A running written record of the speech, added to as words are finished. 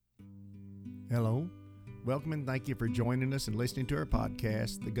Hello. Welcome and thank you for joining us and listening to our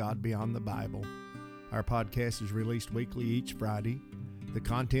podcast, The God Beyond the Bible. Our podcast is released weekly each Friday. The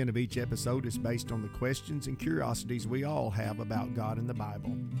content of each episode is based on the questions and curiosities we all have about God and the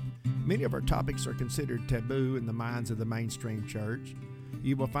Bible. Many of our topics are considered taboo in the minds of the mainstream church.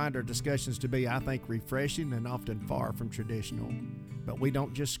 You will find our discussions to be, I think, refreshing and often far from traditional. But we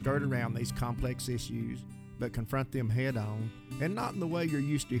don't just skirt around these complex issues, but confront them head on, and not in the way you're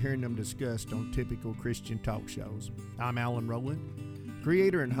used to hearing them discussed on typical Christian talk shows. I'm Alan Rowland,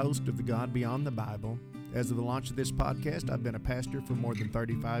 creator and host of The God Beyond the Bible. As of the launch of this podcast, I've been a pastor for more than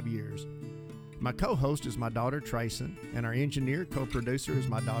 35 years. My co-host is my daughter, Trayson, and our engineer, co-producer is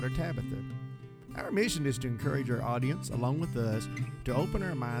my daughter, Tabitha. Our mission is to encourage our audience, along with us, to open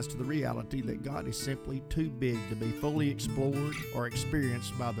our minds to the reality that God is simply too big to be fully explored or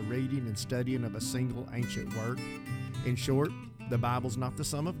experienced by the reading and studying of a single ancient work. In short, the Bible's not the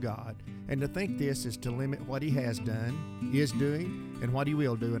sum of God, and to think this is to limit what He has done, is doing, and what He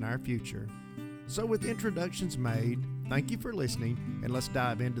will do in our future. So with introductions made, thank you for listening, and let's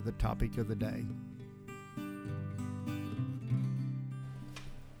dive into the topic of the day.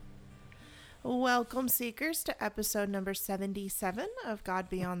 Welcome, Seekers, to episode number 77 of God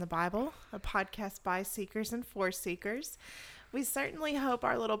Beyond the Bible, a podcast by Seekers and for Seekers. We certainly hope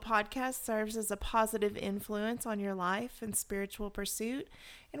our little podcast serves as a positive influence on your life and spiritual pursuit.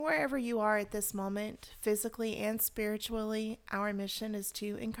 And wherever you are at this moment, physically and spiritually, our mission is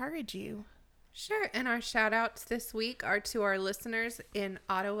to encourage you. Sure, and our shout outs this week are to our listeners in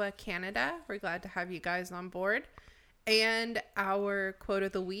Ottawa, Canada. We're glad to have you guys on board. And our quote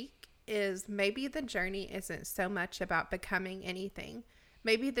of the week is, maybe the journey isn't so much about becoming anything.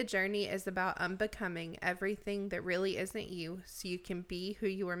 Maybe the journey is about unbecoming everything that really isn't you, so you can be who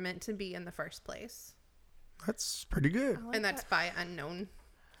you were meant to be in the first place. That's pretty good. And that's by Unknown.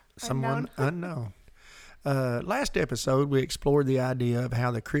 Someone unknown. Last episode, we explored the idea of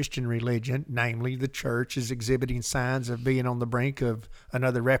how the Christian religion, namely the church, is exhibiting signs of being on the brink of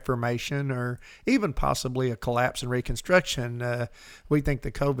another reformation or even possibly a collapse and reconstruction. We think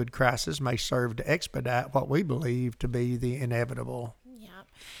the COVID crisis may serve to expedite what we believe to be the inevitable. Yeah.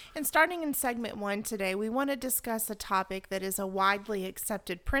 And starting in segment 1 today, we want to discuss a topic that is a widely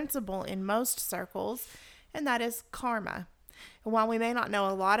accepted principle in most circles, and that is karma. And while we may not know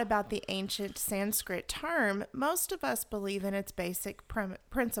a lot about the ancient Sanskrit term, most of us believe in its basic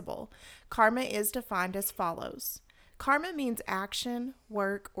principle. Karma is defined as follows. Karma means action,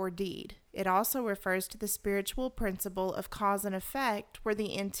 work, or deed. It also refers to the spiritual principle of cause and effect, where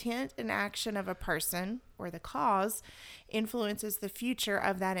the intent and action of a person, or the cause, influences the future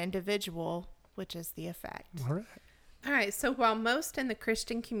of that individual, which is the effect. All right, so while most in the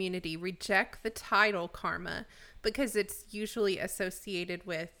Christian community reject the title karma because it's usually associated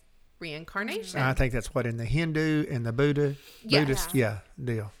with reincarnation. I think that's what in the Hindu and the Buddhist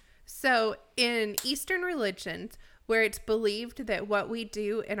deal. So in Eastern religions, where it's believed that what we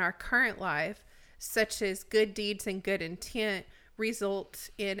do in our current life, such as good deeds and good intent, result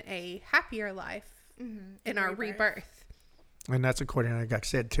in a happier life in our rebirth. And that's according, like I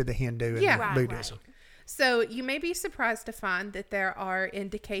said, to the Hindu and Buddhism. Right. So you may be surprised to find that there are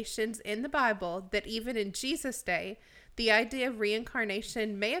indications in the Bible that even in Jesus' day, the idea of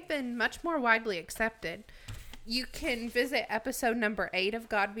reincarnation may have been much more widely accepted. You can visit episode number 8 of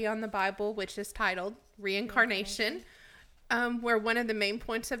God Beyond the Bible, which is titled Reincarnation, where one of the main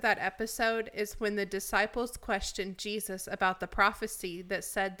points of that episode is when the disciples questioned Jesus about the prophecy that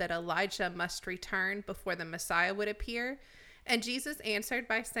said that Elijah must return before the Messiah would appear. And Jesus answered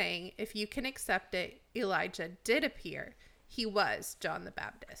by saying, if you can accept it, Elijah did appear. He was John the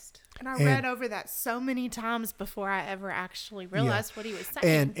Baptist. And I read over that so many times before I ever actually realized what he was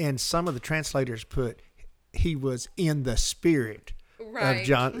saying. And some of the translators put, he was in the spirit of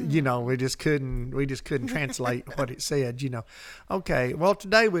John. You know, we just couldn't translate what it said, you know. Okay, well,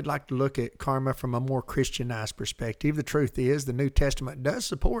 today we'd like to look at karma from a more Christianized perspective. The truth is the New Testament does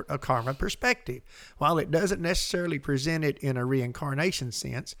support a karma perspective. While it doesn't necessarily present it in a reincarnation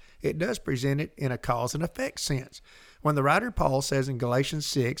sense, it does present it in a cause and effect sense. When the writer Paul says in Galatians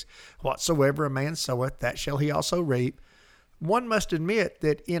 6, whatsoever a man soweth, that shall he also reap, one must admit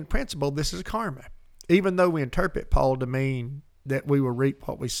that in principle this is karma. Even though we interpret Paul to mean that we will reap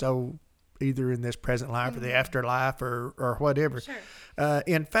what we sow either in this present life or the afterlife or whatever. Sure.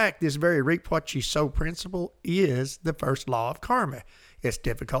 In fact, this very reap what you sow principle is the first law of karma. It's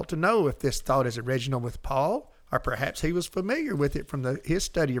difficult to know if this thought is original with Paul, or perhaps he was familiar with it from his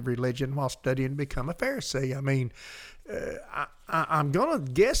study of religion while studying to become a Pharisee. I mean, I'm going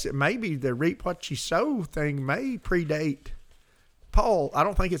to guess that maybe the reap what you sow thing may predate Paul, I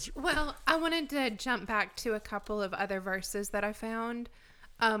don't think it's... Well, I wanted to jump back to a couple of other verses that I found.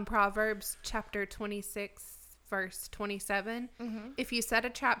 Proverbs chapter 26, verse 27. If you set a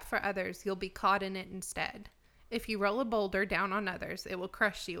trap for others, you'll be caught in it instead. If you roll a boulder down on others, it will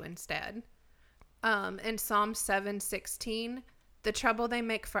crush you instead. In Psalm 7:16, the trouble they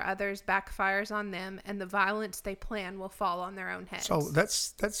make for others backfires on them, and the violence they plan will fall on their own heads. So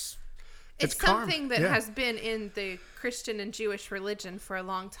that's it's karma. something that Yeah. has been in the Christian and Jewish religion for a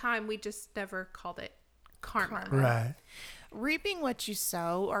long time. We just never called it karma. Right. Reaping what you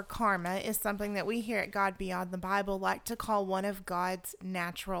sow, or karma, is something that we here at God Beyond the Bible like to call one of God's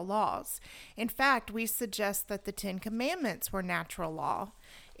natural laws. In fact, we suggest that the 10 Commandments were natural law.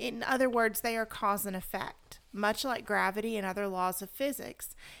 In other words, they are cause and effect, much like gravity and other laws of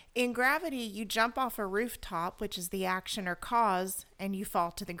physics. In gravity, you jump off a rooftop, which is the action or cause, and you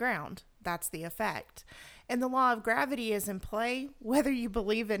fall to the ground. That's the effect. And the law of gravity is in play whether you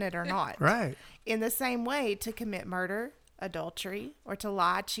believe in it or not. Right. In the same way, to commit murder, adultery, or to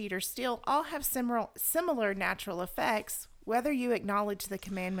lie, cheat, or steal all have similar natural effects, whether you acknowledge the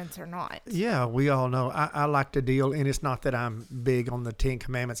commandments or not. Yeah, we all know. I like to deal, and it's not that I'm big on the 10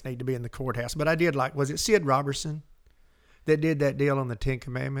 Commandments need to be in the courthouse, but I did like, was it Sid Robertson that did that deal on the 10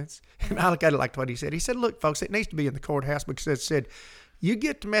 Commandments? And I look at it like what he said. He said, look, folks, it needs to be in the courthouse because it said, you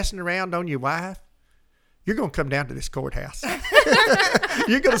get to messing around on your wife, you're going to come down to this courthouse.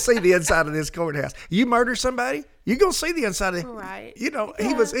 You're going to see the inside of this courthouse. You murder somebody, you're going to see the inside of it. Right. You know,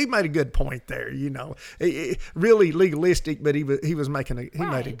 he made a good point there, you know. Really legalistic, but he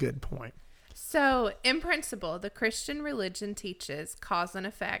made a good point. So, in principle, the Christian religion teaches cause and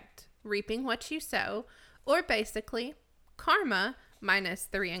effect, reaping what you sow, or basically karma minus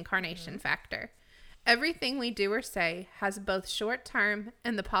the reincarnation factor. Everything we do or say has both short-term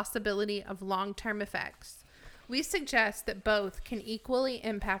and the possibility of long-term effects. We suggest that both can equally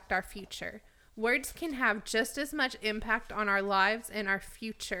impact our future. Words can have just as much impact on our lives and our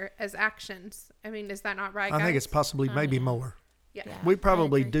future as actions. I mean, is that not right, guys? I think it's possibly maybe more. Yeah. We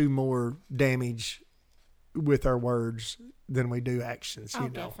probably I agree. do more damage with our words than we do actions, you know.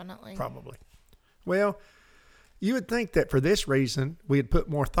 Definitely. Probably. Well, you would think that for this reason, we'd put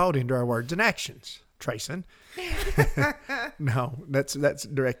more thought into our words and actions, Trayson. No, that's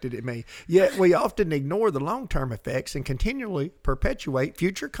directed at me. Yet we often ignore the long-term effects and continually perpetuate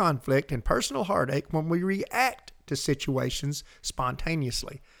future conflict and personal heartache when we react to situations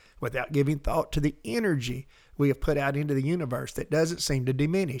spontaneously without giving thought to the energy we have put out into the universe that doesn't seem to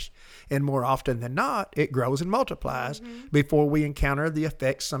diminish. And more often than not, it grows and multiplies before we encounter the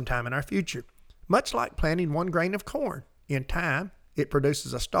effects sometime in our future. Much like planting one grain of corn. In time, it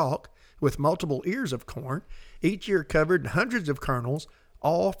produces a stalk with multiple ears of corn, each ear covered in hundreds of kernels,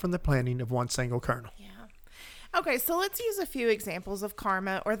 all from the planting of one single kernel. Yeah. Okay, so let's use a few examples of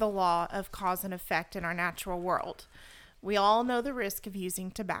karma, or the law of cause and effect in our natural world. We all know the risk of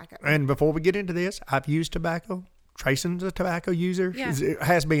using tobacco. And before we get into this, I've used tobacco. Trayson's a tobacco user. Yeah.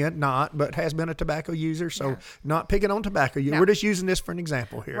 Has been a tobacco user. So Yeah. not picking on tobacco. No. We're just using this for an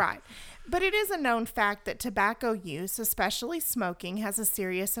example here. Right. But it is a known fact that tobacco use, especially smoking, has a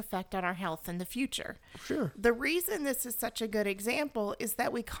serious effect on our health in the future. Sure. The reason this is such a good example is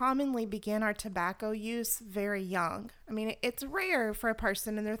that we commonly begin our tobacco use very young. I mean, it's rare for a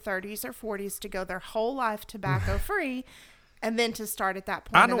person in their 30s or 40s to go their whole life tobacco free and then to start at that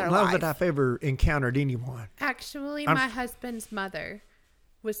point I in don't their know life. that I've ever encountered anyone. Actually, I'm- my husband's mother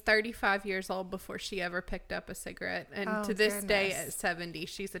was 35 years old before she ever picked up a cigarette. And Oh, to this day, goodness. at 70,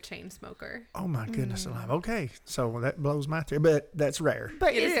 she's a chain smoker. Oh, my goodness alive. Okay. So that blows my theory. But that's rare.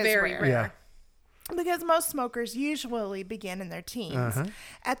 But It is very rare. Yeah. Because most smokers usually begin in their teens. Uh-huh.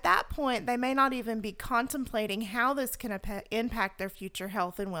 At that point, they may not even be contemplating how this can impact their future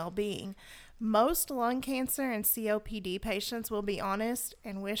health and well-being. Most lung cancer and COPD patients will be honest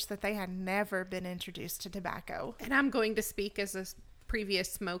and wish that they had never been introduced to tobacco. And I'm going to speak as a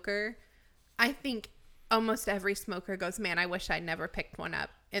previous smoker. I think almost every smoker goes, man, I wish I'd never picked one up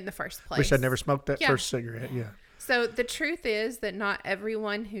in the first place. Wish I'd never smoked that Yeah. first cigarette. Yeah. So the truth is that not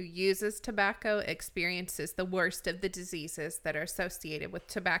everyone who uses tobacco experiences the worst of the diseases that are associated with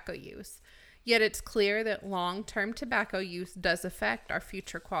tobacco use. Yet it's clear that long-term tobacco use does affect our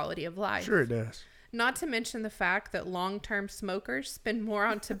future quality of life. Sure it does. Not to mention the fact that long-term smokers spend more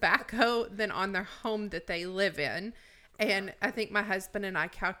on tobacco than on their home that they live in. And I think my husband and I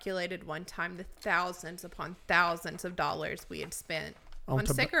calculated one time the thousands upon thousands of dollars we had spent on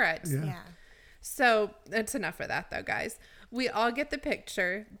cigarettes. Yeah. Yeah. So that's enough of that, though, guys. We all get the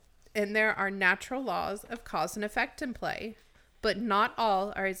picture, and there are natural laws of cause and effect in play, but not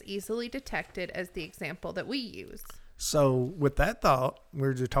all are as easily detected as the example that we use. So with that thought,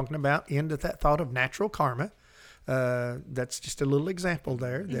 we're just talking about into that thought of natural karma. That's just a little example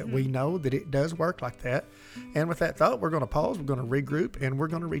there that we know that it does work like that. And with that thought, we're going to pause, we're going to regroup, and we're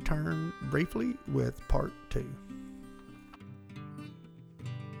going to return briefly with part 2.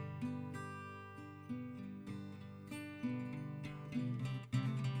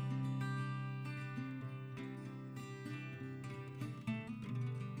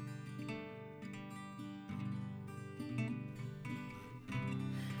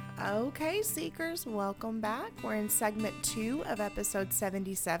 Okay, Seekers, welcome back. We're in segment 2 of episode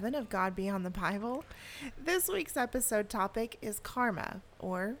 77 of God Beyond the Bible. This week's episode topic is karma,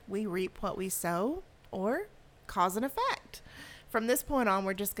 or we reap what we sow, or cause and effect. From this point on,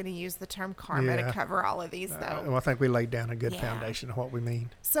 we're just going to use the term karma to cover all of these, though. Well, I think we laid down a good foundation of what we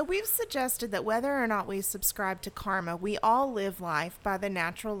mean. So we've suggested that whether or not we subscribe to karma, we all live life by the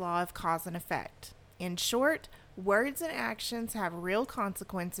natural law of cause and effect. In short, words and actions have real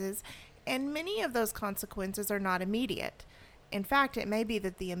consequences, and many of those consequences are not immediate. In fact, it may be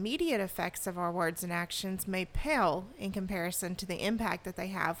that the immediate effects of our words and actions may pale in comparison to the impact that they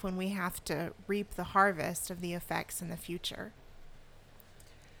have when we have to reap the harvest of the effects in the future.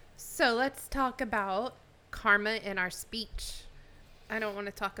 So let's talk about karma in our speech. I don't want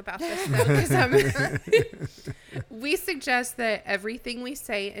to talk about this though, because we suggest that everything we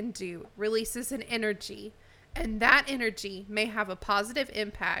say and do releases an energy, and that energy may have a positive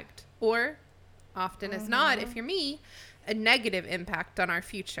impact, or often as not, if you're me, a negative impact on our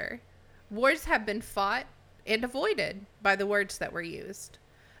future. Wars have been fought and avoided by the words that were used.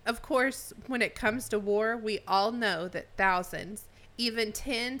 Of course, when it comes to war, we all know that thousands, even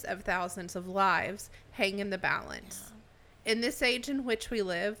tens of thousands of lives hang in the balance. In this age in which we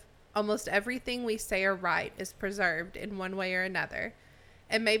live, almost everything we say or write is preserved in one way or another,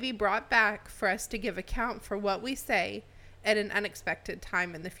 and may be brought back for us to give account for what we say at an unexpected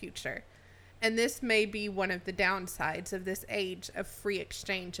time in the future. And this may be one of the downsides of this age of free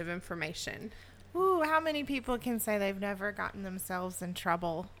exchange of information. Ooh, how many people can say they've never gotten themselves in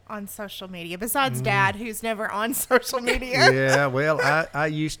trouble on social media, besides Dad, who's never on social media? Yeah, well, I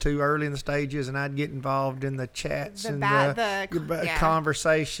used to early in the stages, and I'd get involved in the chats and the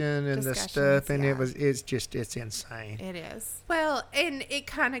conversation and the stuff, and it's insane. It is. Well, and it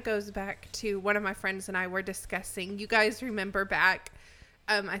kind of goes back to one of my friends and I were discussing. You guys remember back,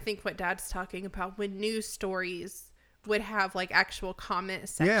 I think what Dad's talking about, when news stories would have like actual comment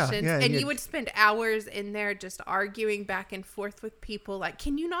sections, and you would spend hours in there just arguing back and forth with people like,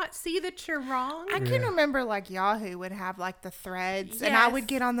 can you not see that you're wrong? I can remember like Yahoo would have like the threads, and I would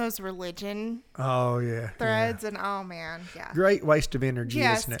get on those religion threads, and oh man, great waste of energy.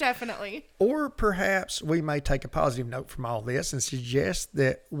 Yes, isn't it? Definitely. Or perhaps we may take a positive note from all this and suggest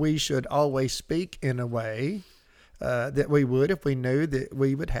that we should always speak in a way that we would if we knew that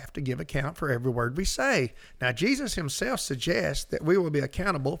we would have to give account for every word we say. Now, Jesus himself suggests that we will be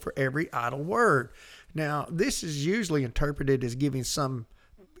accountable for every idle word. Now, this is usually interpreted as giving some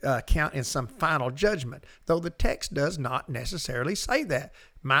account in some final judgment, though the text does not necessarily say that.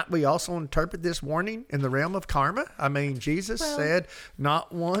 Might we also interpret this warning in the realm of karma? I mean, Jesus said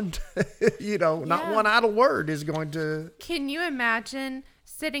not one, not one idle word is going to... Can you imagine...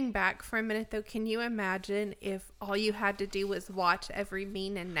 Sitting back for a minute, though, can you imagine if all you had to do was watch every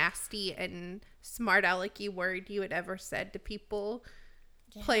mean and nasty and smart alecky word you had ever said to people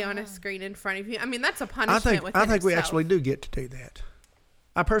play on a screen in front of you? I mean, that's a punishment within I think we itself. actually do get to do that.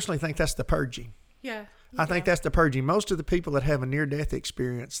 I personally think that's the purging. Yeah. I think that's the purging. Most of the people that have a near-death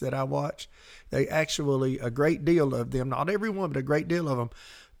experience that I watch, they actually, a great deal of them, not everyone, but a great deal of them,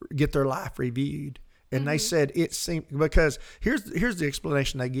 get their life reviewed. And they said it seemed, because here's the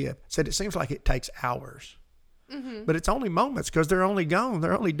explanation they give. Said it seems like it takes hours. But it's only moments, because they're only gone.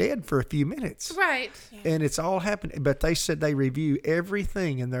 They're only dead for a few minutes. Right. And it's all happening. But they said they review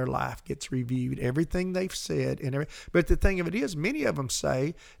everything in their life gets reviewed. Everything they've said. But the thing of it is, many of them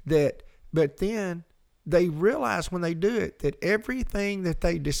say that, but then they realize when they do it that everything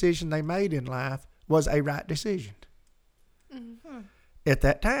decision they made in life was a right decision. At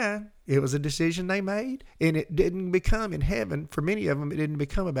that time, it was a decision they made, and it didn't become in heaven. For many of them, it didn't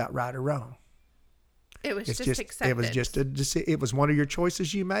become about right or wrong. It was just acceptance. It was just it was one of your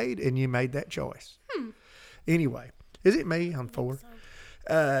choices you made, and you made that choice. Anyway, is it me? I'm 4.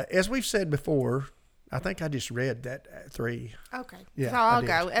 As we've said before, I think I just read that 3. Okay. Yeah, so I'll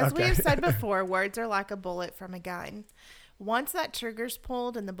go. As we have said before, words are like a bullet from a gun. Once that trigger's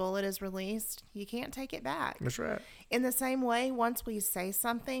pulled and the bullet is released, you can't take it back. That's right. In the same way, once we say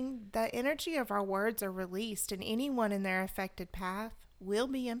something, the energy of our words are released, and anyone in their affected path will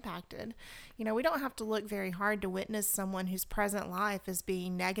be impacted. You know, we don't have to look very hard to witness someone whose present life is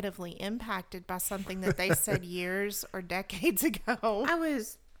being negatively impacted by something that they said years or decades ago.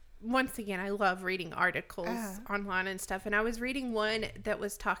 Once again, I love reading articles online and stuff. And I was reading one that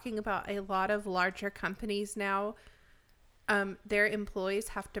was talking about a lot of larger companies now. Their employees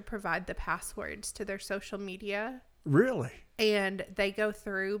have to provide the passwords to their social media. Really? And they go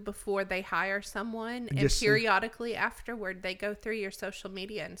through before they hire someone. And periodically afterward, they go through your social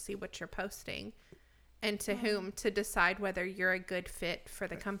media and see what you're posting. And to whom to decide whether you're a good fit for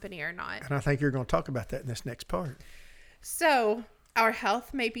the company or not. And I think you're going to talk about that in this next part. So, our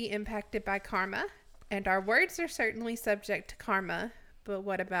health may be impacted by karma, and our words are certainly subject to karma, but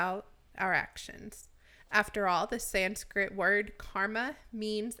what about our actions? After all, the Sanskrit word karma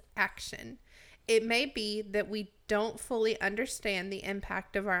means action. It may be that we don't fully understand the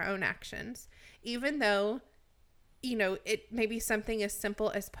impact of our own actions, even though, you know, it may be something as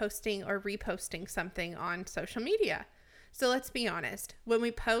simple as posting or reposting something on social media. So let's be honest. When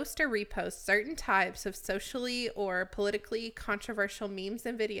we post or repost certain types of socially or politically controversial memes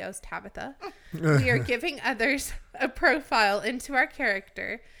and videos, Tabitha, we are giving others a profile into our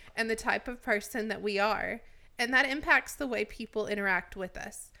character and the type of person that we are. And that impacts the way people interact with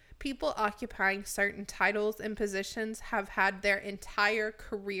us. People occupying certain titles and positions have had their entire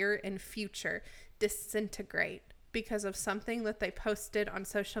career and future disintegrate because of something that they posted on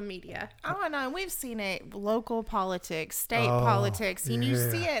social media. Oh, no, we've seen it. Local politics, state politics, and you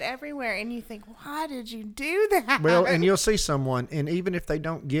see it everywhere, and you think, why did you do that? Well, and you'll see someone, and even if they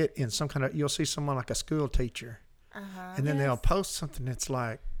don't get in some kind of, you'll see someone like a school teacher, and then they'll post something that's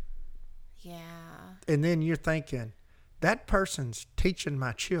like, and then you're thinking, that person's teaching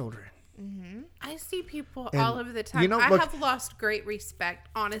my children. I see people all over the time. I have lost great respect,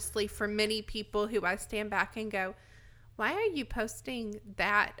 honestly, for many people who I stand back and go, why are you posting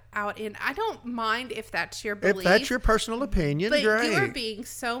that out in? I don't mind if that's your belief. If that's your personal opinion, but great. You are being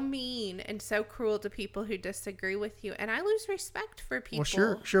so mean and so cruel to people who disagree with you. And I lose respect for people.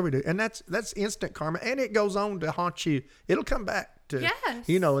 Well, sure we do. And that's instant karma. And it goes on to haunt you. It'll come back to,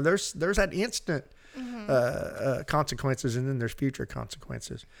 you know, there's that instant consequences, and then there's future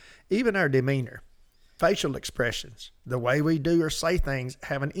consequences. Even our demeanor, facial expressions, the way we do or say things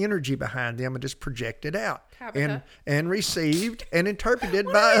have an energy behind them and just projected out and received and interpreted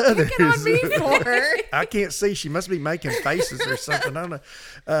by others. On me for? I can't see. She must be making faces or something. I don't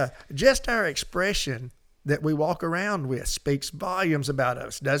know. Just our expression that we walk around with speaks volumes about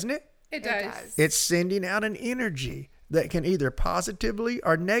us, doesn't it? It does. It's sending out an energy that can either positively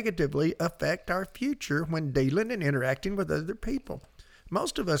or negatively affect our future when dealing and interacting with other people.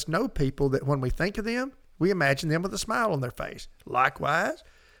 Most of us know people that when we think of them, we imagine them with a smile on their face. Likewise,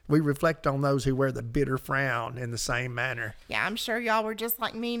 we reflect on those who wear the bitter frown in the same manner. Yeah, I'm sure y'all were just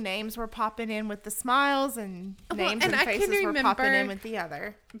like me. Names were popping in with the smiles, and names and faces were popping in with the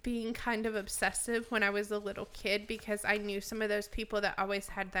other. Being kind of obsessive when I was a little kid, because I knew some of those people that always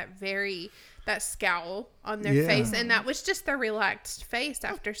had that scowl on their face, and that was just their relaxed face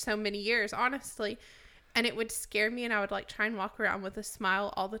after so many years, honestly. And it would scare me, and I would like try and walk around with a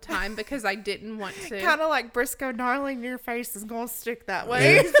smile all the time because I didn't want to. Kind of like Briscoe Darling, your face is going to stick that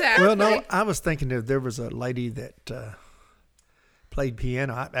way. Exactly. Well, no, I was thinking there was a lady that played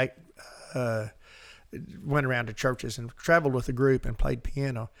piano. I went around to churches and traveled with a group and played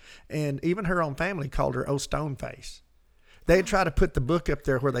piano. And even her own family called her Old Stoneface. They'd try to put the book up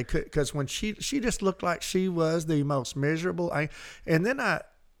there where they could, because when she just looked like she was the most miserable. And then I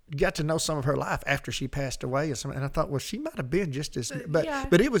got to know some of her life after she passed away, and I thought, well, she might have been just as,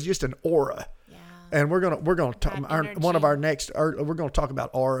 but it was just an aura. Yeah. And we're gonna talk one of our next. We're gonna talk about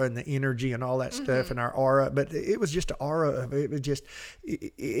aura and the energy and all that stuff and our aura. But it was just an aura of it. Was just.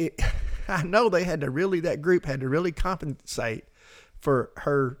 I know that group had to really compensate for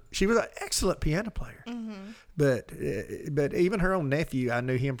her. She was an excellent piano player. But even her own nephew, I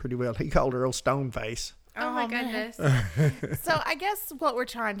knew him pretty well. He called her Old Stoneface. Oh my goodness. So I guess what we're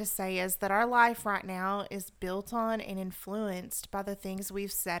trying to say is that our life right now is built on and influenced by the things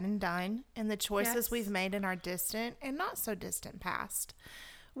we've said and done and the choices we've made in our distant and not so distant past.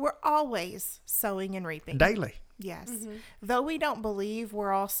 We're always sowing and reaping. Daily. Yes. Though we don't believe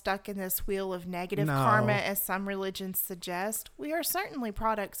we're all stuck in this wheel of negative karma, as some religions suggest, we are certainly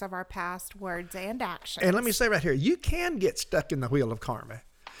products of our past words and actions. And let me say right here, you can get stuck in the wheel of karma.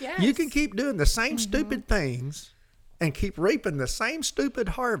 Yes. You can keep doing the same stupid things and keep reaping the same stupid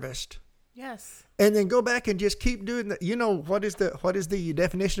harvest. Yes. And then go back and just keep doing that. You know, what is the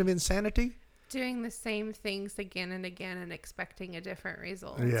definition of insanity? Doing the same things again and again and expecting a different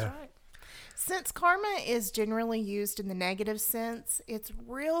result. Yeah. That's right. Since karma is generally used in the negative sense, its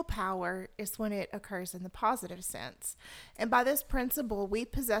real power is when it occurs in the positive sense. And by this principle, we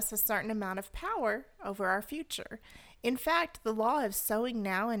possess a certain amount of power over our future. In fact, the law of sowing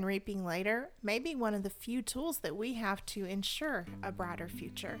now and reaping later may be one of the few tools that we have to ensure a brighter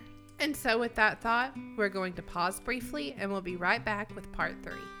future. And so with that thought, we're going to pause briefly and we'll be right back with part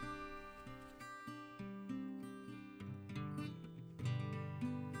 3.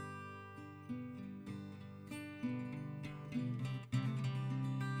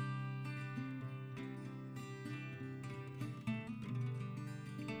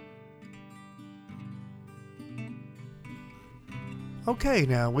 Okay,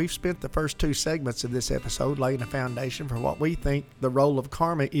 now we've spent the first 2 segments of this episode laying a foundation for what we think the role of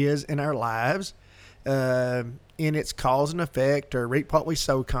karma is in our lives, in its cause and effect or reap what we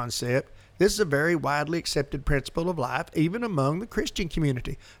sow concept. This is a very widely accepted principle of life, even among the Christian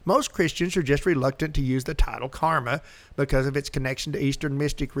community. Most Christians are just reluctant to use the title karma because of its connection to Eastern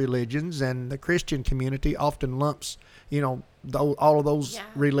mystic religions, and the Christian community often lumps, all of those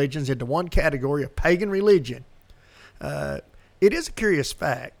religions into one category of pagan religion. It is a curious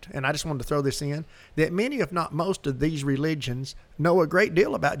fact, and I just wanted to throw this in, that many, if not most, of these religions know a great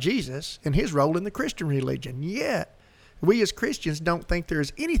deal about Jesus and his role in the Christian religion. Yet, we as Christians don't think there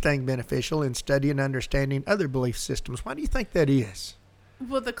is anything beneficial in studying and understanding other belief systems. Why do you think that is?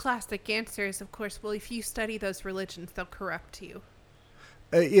 Well, the classic answer is, of course, if you study those religions, they'll corrupt you.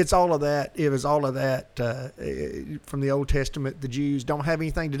 It's all of that. It was all of that from the Old Testament. The Jews don't have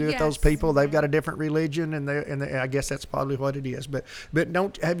anything to do with those people. They've got a different religion, and I guess that's probably what it is. But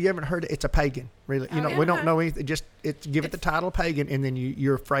have you ever heard it's a pagan? Really, we don't know anything. Just give it the title pagan, and then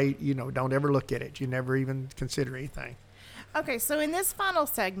you're afraid. Don't ever look at it. You never even consider anything. Okay, so in this final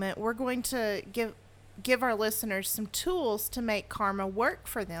segment, we're going to give our listeners some tools to make karma work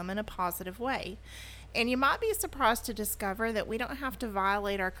for them in a positive way. And you might be surprised to discover that we don't have to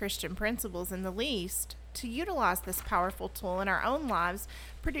violate our Christian principles in the least to utilize this powerful tool in our own lives,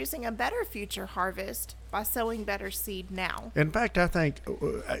 producing a better future harvest by sowing better seed now. In fact, I think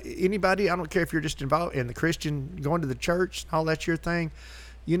anybody, I don't care if you're just involved in the Christian, going to the church, all that's your thing,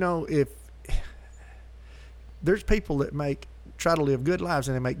 if there's people that try to live good lives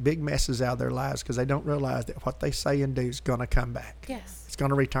and they make big messes out of their lives because they don't realize that what they say and do is going to come back. Yes. It's going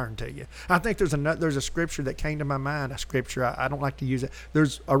to return to you. I think there's a scripture that came to my mind. A scripture, I don't like to use it.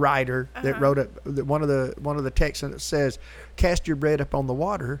 There's a writer that wrote it. One of the texts that says, "Cast your bread upon the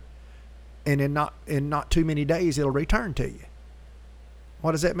water, and in not too many days it'll return to you."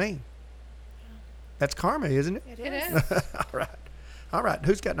 What does that mean? That's karma, isn't it? It is. All right.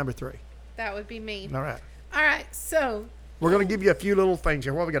 Who's got number 3? That would be me. All right. So we're going to give you a few little things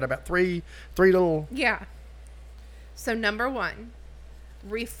here. What we got? About three little. Yeah. So number 1.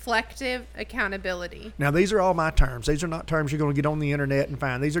 Reflective accountability. Now, these are all my terms. These are not terms you're going to get on the internet and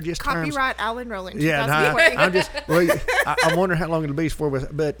find. These are just terms. Copyright Alan Rowland. Yeah, I'm wondering how long it'll be before.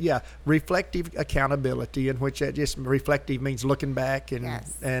 But yeah, reflective accountability, in which that just reflective means looking back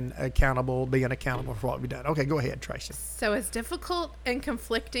and accountable, being accountable for what we've done. Okay, go ahead, Tracy. So as difficult and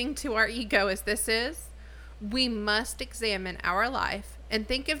conflicting to our ego as this is, we must examine our life and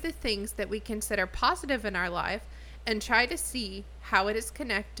think of the things that we consider positive in our life and try to see how it is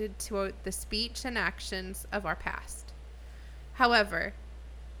connected to the speech and actions of our past. However,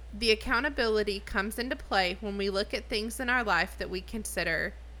 the accountability comes into play when we look at things in our life that we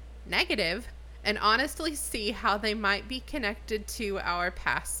consider negative and honestly see how they might be connected to our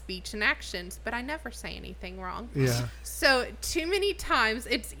past speech and actions, but I never say anything wrong. Yeah. So too many times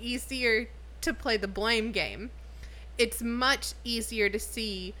it's easier to play the blame game. It's much easier to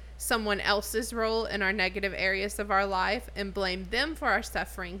see someone else's role in our negative areas of our life and blame them for our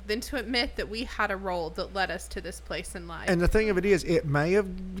suffering than to admit that we had a role that led us to this place in life. And the thing of it is, it may have,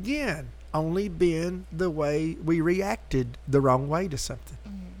 again, only been the way we reacted the wrong way to something.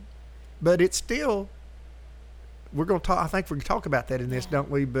 Mm-hmm. But it's still, we're going to talk, I think we can talk about that in this,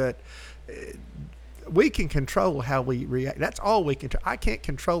 don't we? But we can control how we react. That's all we can. I can't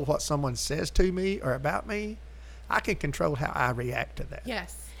control what someone says to me or about me. I can control how I react to that.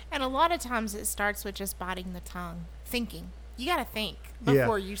 Yes. And a lot of times it starts with just biting the tongue, thinking. You got to think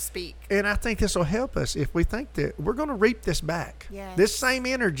before you speak. And I think this will help us if we think that we're going to reap this back. Yes. This same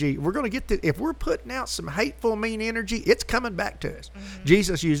energy, we're going to get if we're putting out some hateful, mean energy, it's coming back to us. Mm-hmm.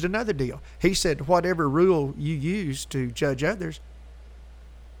 Jesus used another deal. He said, whatever rule you use to judge others,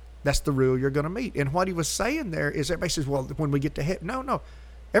 that's the rule you're going to meet. And what he was saying there is everybody says, well, when we get to heaven, no.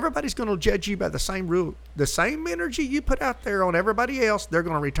 Everybody's going to judge you by the same rule. The same energy you put out there on everybody else, they're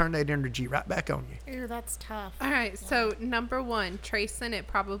going to return that energy right back on you. Ew, that's tough. All right, so number one, Trayson, it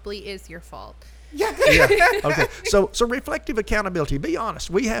probably is your fault. Yeah. Okay. So reflective accountability. Be honest.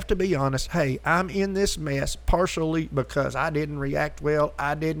 We have to be honest. Hey, I'm in this mess partially because I didn't react well.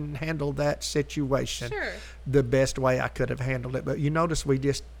 I didn't handle that situation Sure. the best way I could have handled it. But you notice we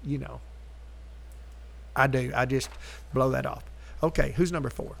just, I do. I just blow that off. Okay. Who's number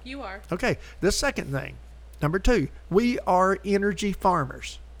 4? You are. Okay. The second thing, number 2, we are energy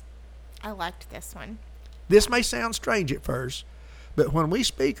farmers. I liked this one. This may sound strange at first, but when we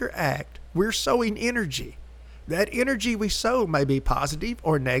speak or act, we're sowing energy. That energy we sow may be positive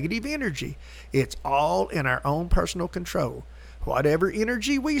or negative energy. It's all in our own personal control. Whatever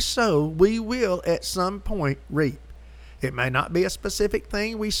energy we sow, we will at some point reap. It may not be a specific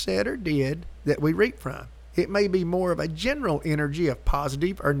thing we said or did that we reap from. It may be more of a general energy of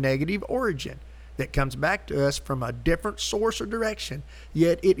positive or negative origin that comes back to us from a different source or direction,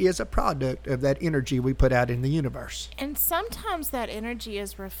 yet it is a product of that energy we put out in the universe. And sometimes that energy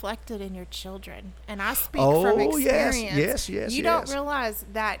is reflected in your children. And I speak Oh, from yes, experience. yes, You yes. don't realize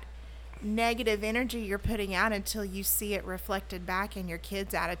that negative energy you're putting out until you see it reflected back in your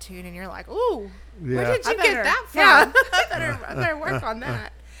kid's attitude, and you're like, ooh, where Yeah. did you get that from? Yeah, I better work on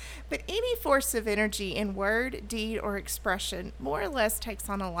that. But any force of energy in word, deed, or expression more or less takes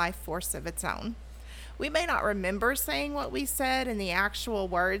on a life force of its own. We may not remember saying what we said, and the actual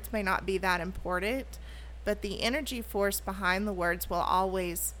words may not be that important, but the energy force behind the words will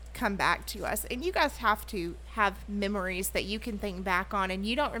always come back to us. And you guys have to have memories that you can think back on, and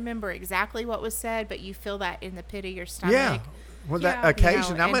you don't remember exactly what was said, but you feel that in the pit of your stomach. Yeah. Well, that Yeah.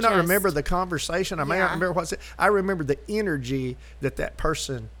 occasion, I and may not just- remember the conversation. I may not Yeah. remember what's it. I remember the energy that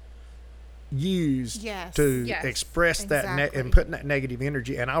person used Yes. to Yes. express that Exactly. and putting that negative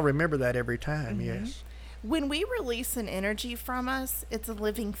energy. And I'll remember that every time. Yes. When we release an energy from us, it's a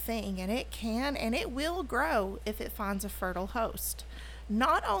living thing, and it can and it will grow if it finds a fertile host.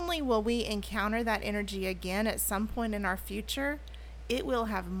 Not only will we encounter that energy again at some point in our future, it will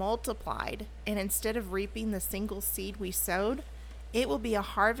have multiplied, and instead of reaping the single seed we sowed, it will be a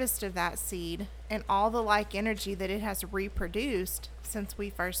harvest of that seed and all the like energy that it has reproduced since we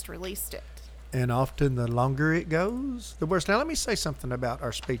first released it. And often the longer it goes, the worse. Now, let me say something about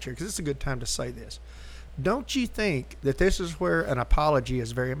our speech here, because it's a good time to say this. Don't you think that this is where an apology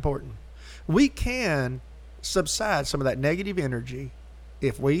is very important? We can subside some of that negative energy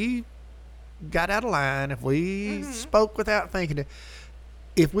if we got out of line, if we spoke without thinking it.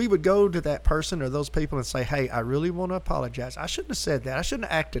 If we would go to that person or those people and say, hey, I really want to apologize. I shouldn't have said that. I shouldn't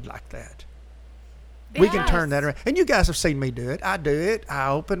have acted like that. We can turn that around. And you guys have seen me do it. I do it. I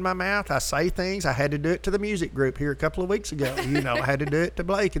open my mouth. I say things. I had to do it to the music group here a couple of weeks ago. I had to do it to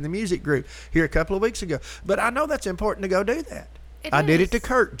Blake in the music group here a couple of weeks ago. But I know that's important to go do that. I did it to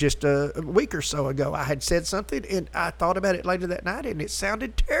Kurt just a week or so ago. I had said something, and I thought about it later that night, and it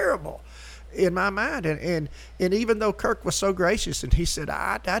sounded terrible in my mind. And even though Kirk was so gracious, and he said,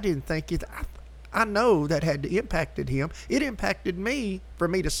 I didn't think it. I know that had impacted him. It impacted me for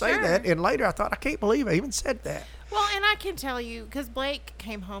me to say that. And later I thought, I can't believe I even said that. Well, and I can tell you, because Blake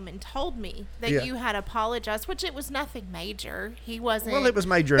came home and told me that Yeah. you had apologized, which it was nothing major. He wasn't. Well, it was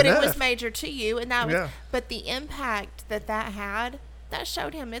major but enough. it was major to you, and that was. Yeah. But the impact that had, that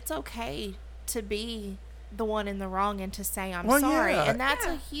showed him it's okay to be the one in the wrong and to say I'm Well, sorry, yeah. and that's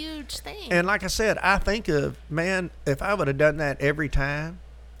a huge thing. And like I said, I think of, man, if I would have done that every time,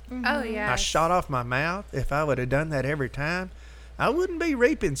 Oh, yeah. I shot off my mouth, if I would have done that every time, I wouldn't be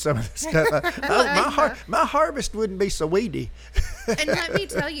reaping some of this stuff. My harvest wouldn't be so weedy. And let me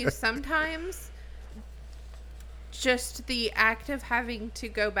tell you, sometimes just the act of having to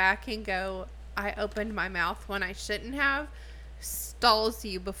go back and go, I opened my mouth when I shouldn't have, stalls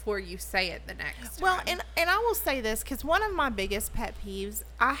you before you say it the next time. Well, and I will say this, because one of my biggest pet peeves,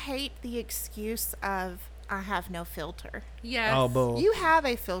 I hate the excuse of I have no filter. yes. Oh, bull. You have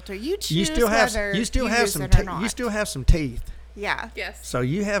a filter. You choose You still have whether you still you have use some it or not. you still have some teeth. Yeah. Yes. So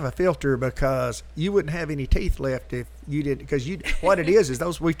you have a filter because you wouldn't have any teeth left if you didn't. Because what it is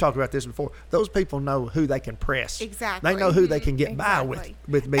those, we've talked about this before. Those people know who they can press. Exactly. They know who they can get by Exactly.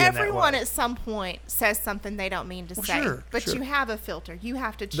 with being Everyone that way. at some point says something they don't mean to say. sure, but sure. you have a filter. You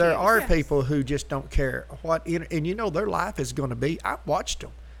have to choose. There are Yes. people who just don't care what, and their life is going to be. I've watched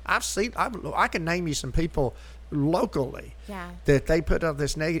them. I can name you some people locally Yeah. that they put up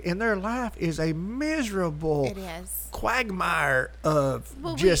this negative, and their life is a miserable It is. quagmire of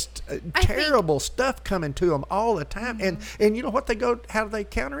Well, just I think- terrible stuff coming to them all the time. And you know what how do they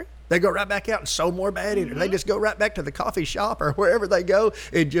counter it? They go right back out and sow more bad energy. They just go right back to the coffee shop or wherever they go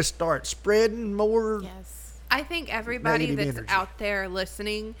and just start spreading more. Yes. I think everybody Negative that's energy. out there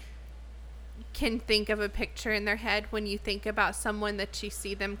listening can think of a picture in their head when you think about someone that you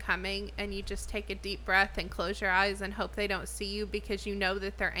see them coming, and you just take a deep breath and close your eyes and hope they don't see you, because you know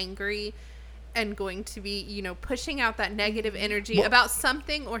that they're angry and going to be, pushing out that negative energy Well- about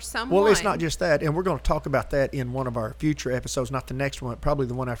something or someone. Well, it's not just that, and we're going to talk about that in one of our future episodes, not the next one, probably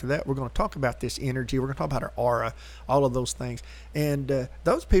the one after that. We're going to talk about this energy. We're going to talk about our aura, all of those things. And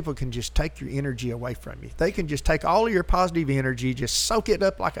those people can just take your energy away from you. They can just take all of your positive energy, just soak it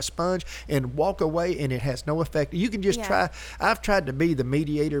up like a sponge and walk away, and it has no effect. You can just Yeah. try. I've tried to be the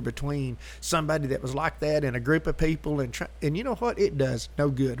mediator between somebody that was like that and a group of people, and you know what? It does no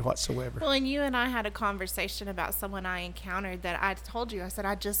good whatsoever. Well, and you and I had a conversation about someone I encountered that I told you, I said,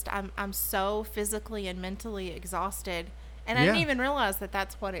 I'm so physically and mentally exhausted. And I didn't Yeah. even realize that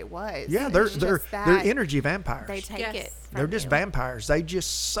that's what it was. Yeah, It's they're just they're that energy vampires. They take Yes. it. They're from just you. vampires. They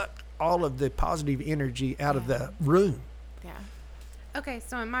just suck all of the positive energy out of the room. Yeah. Okay,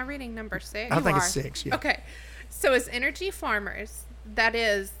 so am I reading number 6? I think are. it's 6. Yeah. Okay. So as energy farmers, that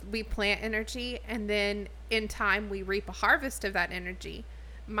is, we plant energy and then in time we reap a harvest of that energy.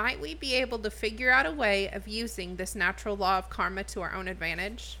 Might we be able to figure out a way of using this natural law of karma to our own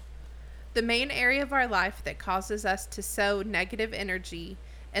advantage? The main area of our life that causes us to sow negative energy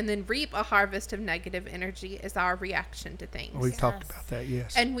and then reap a harvest of negative energy is our reaction to things. We've talked Yes. about that.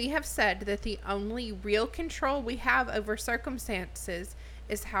 Yes. And we have said that the only real control we have over circumstances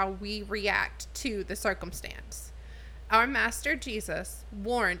is how we react to the circumstance. Our Master Jesus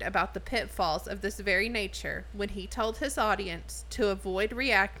warned about the pitfalls of this very nature when he told his audience to avoid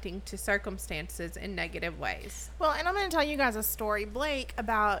reacting to circumstances in negative ways. Well, and I'm going to tell you guys a story. Blake,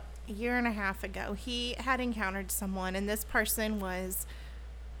 about a year and a half ago, he had encountered someone, and this person was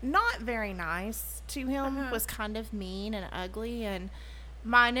not very nice to him, was kind of mean and ugly. And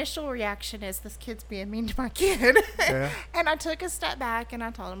my initial reaction is, this kid's being mean to my kid. Yeah. And I took a step back and I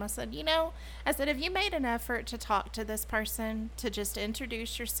told him, I said, if you made an effort to talk to this person, to just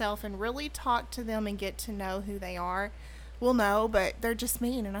introduce yourself and really talk to them and get to know who they are, we'll know, but they're just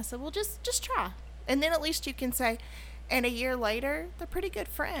mean. And I said, well, just try. And then at least you can say, and a year later, they're pretty good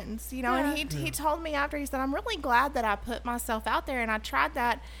friends, and he told me after, he said, I'm really glad that I put myself out there and I tried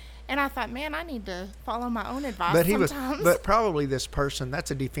that. And I thought, man, I need to follow my own advice But sometimes. but probably this person,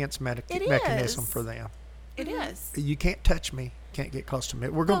 that's a defense It mechanism is. for them. It is. You can't touch me, can't get close to me.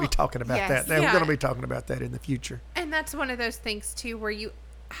 We're going to be Well, talking about yes. that. We're Yeah. going to be talking about that in the future. And that's one of those things too where you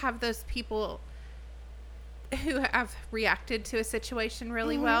have those people who have reacted to a situation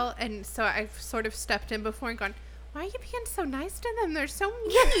really well, and so I've sort of stepped in before and gone, why are you being so nice to them? They're so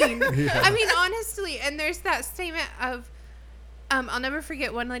mean. Yeah. I mean, honestly, and there's that statement of I'll never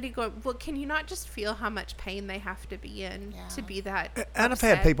forget one lady going, well, can you not just feel how much pain they have to be in to Yeah. be that And I've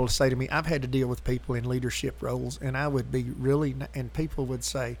had upset? people say to me, I've had to deal with people in leadership roles, and I would be really, and people would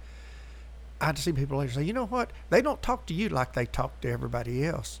say, I'd see people later say, you know what? They don't talk to you like they talk to everybody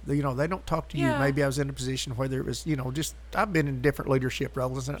else. They don't talk to you. Yeah. Maybe I was in a position where there was, just, I've been in different leadership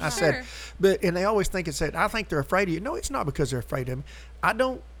roles. And I Sure. said, and they always think I think they're afraid of you. No, it's not because they're afraid of me.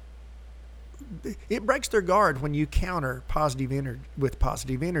 It breaks their guard when you counter positive energy with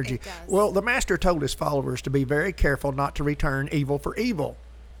positive energy. It does. Well, the master told his followers to be very careful not to return evil for evil.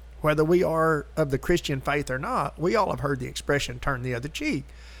 Whether we are of the Christian faith or not, we all have heard the expression turn the other cheek.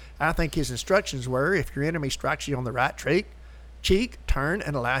 I think his instructions were, if your enemy strikes you on the right cheek, turn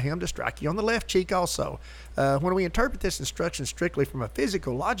and allow him to strike you on the left cheek also. When we interpret this instruction strictly from a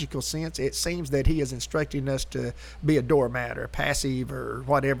physical, logical sense, it seems that he is instructing us to be a doormat or passive or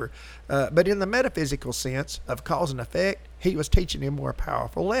whatever. But in the metaphysical sense of cause and effect, he was teaching a more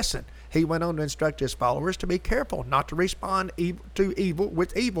powerful lesson. He went on to instruct his followers to be careful, not to respond to evil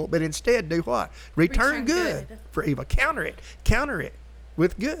with evil, but instead do what? Return good for evil. Counter it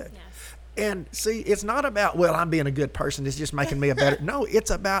with good. Yes. And see, it's not about, well, I'm being a good person, it's just making me a better. No,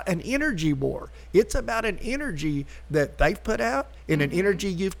 it's about an energy war. It's about an energy that they've put out and an energy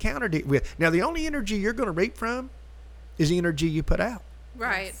you've countered it with. Now, the only energy you're going to reap from is the energy you put out.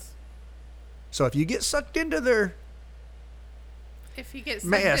 Right. So if you get sucked into their, If you get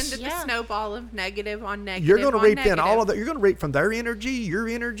sucked Mess. into Yeah. the snowball of negative on negative, you're going to on reap in all negative. of that. You're going to reap from their energy, your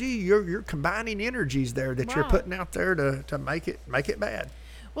energy, you're combining energies there that you're Wow. putting out there to make it bad.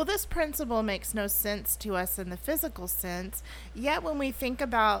 Well, this principle makes no sense to us in the physical sense. Yet when we think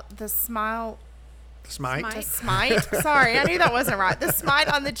about the smite, sorry, I knew that wasn't right. The smite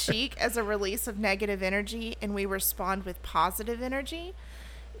on the cheek as a release of negative energy, and we respond with positive energy.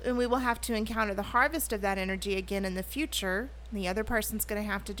 And we will have to encounter the harvest of that energy again in the future. The other person's going to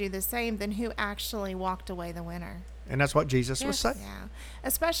have to do the same. Then who actually walked away the winner? And that's what Jesus was saying. Yeah.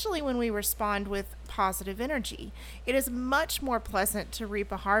 Especially when we respond with positive energy. It is much more pleasant to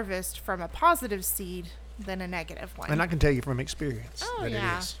reap a harvest from a positive seed than a negative one. And I can tell you from experience that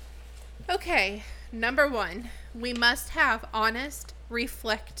yeah. it is. Okay, number 1, we must have honest,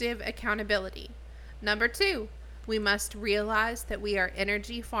 reflective accountability. Number 2, we must realize that we are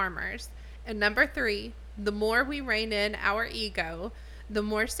energy farmers. And number 3, the more we rein in our ego, the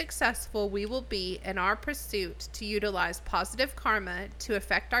more successful we will be in our pursuit to utilize positive karma to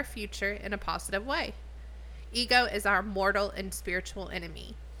affect our future in a positive way. Ego is our mortal and spiritual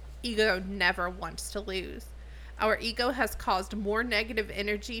enemy. Ego never wants to lose. Our ego has caused more negative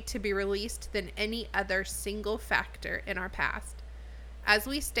energy to be released than any other single factor in our past. As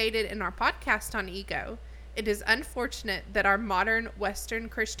we stated in our podcast on ego, it is unfortunate that our modern Western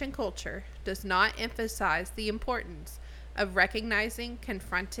Christian culture does not emphasize the importance of recognizing,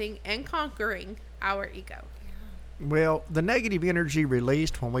 confronting, and conquering our ego. Well, the negative energy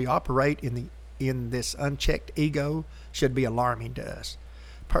released when we operate in this unchecked ego should be alarming to us.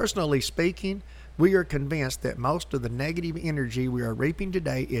 Personally speaking, we are convinced that most of the negative energy we are reaping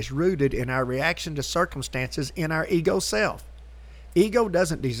today is rooted in our reaction to circumstances in our ego self. Ego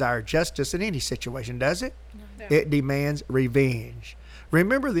doesn't desire justice in any situation, does it? No. It demands revenge.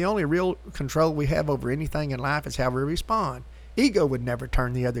 Remember, the only real control we have over anything in life is how we respond. Ego would never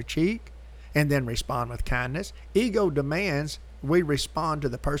turn the other cheek and then respond with kindness. Ego demands we respond to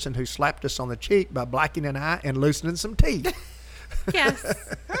the person who slapped us on the cheek by blackening an eye and loosening some teeth.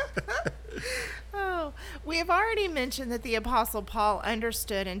 Yes. Oh, we have already mentioned that the Apostle Paul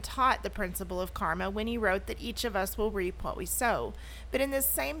understood and taught the principle of karma when he wrote that each of us will reap what we sow. But in this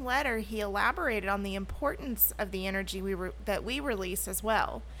same letter, he elaborated on the importance of the energy that we release as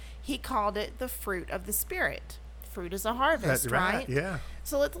well. He called it the fruit of the Spirit. Fruit is a harvest, That's right? Yeah.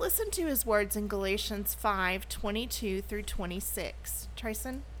 So let's listen to his words in Galatians 5:22 through 26.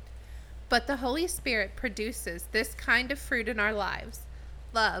 Trayson? But the Holy Spirit produces this kind of fruit in our lives: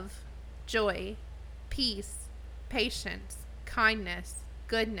 love, joy, peace, patience, kindness,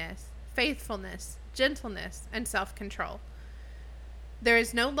 goodness, faithfulness, gentleness, and self-control. There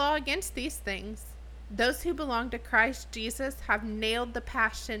is no law against these things. Those who belong to Christ Jesus have nailed the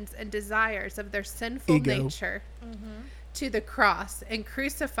passions and desires of their sinful nature to the cross and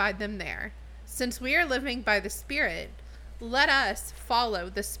crucified them there. Since we are living by the Spirit, let us follow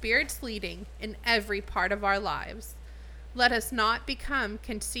the Spirit's leading in every part of our lives. Let us not become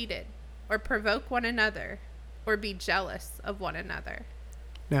conceited or provoke one another or be jealous of one another.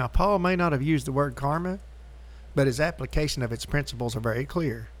 Now, Paul may not have used the word karma, but his application of its principles are very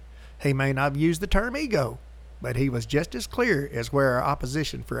clear. He may not have used the term ego, but he was just as clear as where our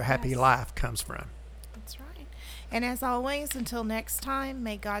opposition for a happy life comes from. That's right. And as always, until next time,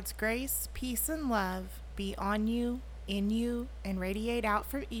 may God's grace, peace, and love be on you, in you, and radiate out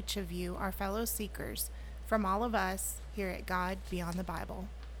from each of you, our fellow seekers, from all of us here at God Beyond the Bible.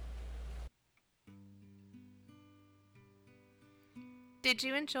 Did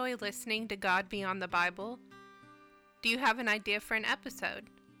you enjoy listening to God Beyond the Bible? Do you have an idea for an episode?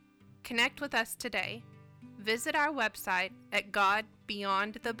 Connect with us today. Visit our website at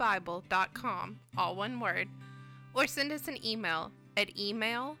godbeyondthebible.com, all one word, or send us an email at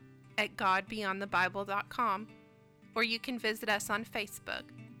email@godbeyondthebible.com, or you can visit us on Facebook.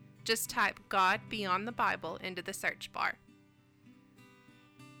 Just type God Beyond the Bible into the search bar.